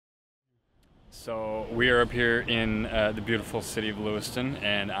So we are up here in the beautiful city of Lewiston,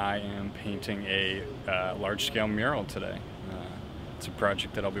 and I am painting a large-scale mural today. It's a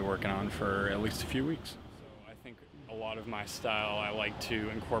project that I'll be working on for at least a few weeks. So I think a lot of my style, I like to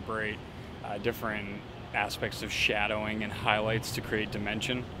incorporate different aspects of shadowing and highlights to create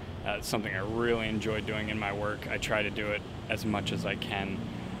dimension. It's something I really enjoy doing in my work. I try to do it as much as I can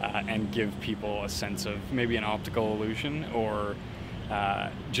and give people a sense of maybe an optical illusion or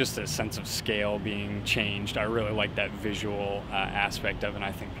just a sense of scale being changed. I really like that visual aspect of it, and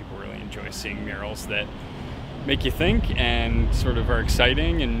I think people really enjoy seeing murals that make you think and sort of are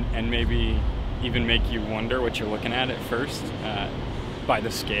exciting and maybe even make you wonder what you're looking at first by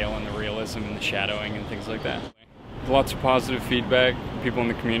the scale and the realism and the shadowing and things like that. Lots of positive feedback. People in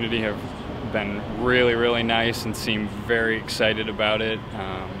the community have been really, really nice and seem very excited about it.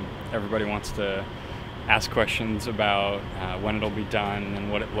 Everybody wants to ask questions about when it'll be done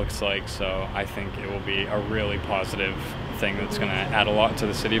and what it looks like, so I think it will be a really positive thing that's going to add a lot to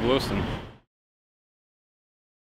the city of Lewiston.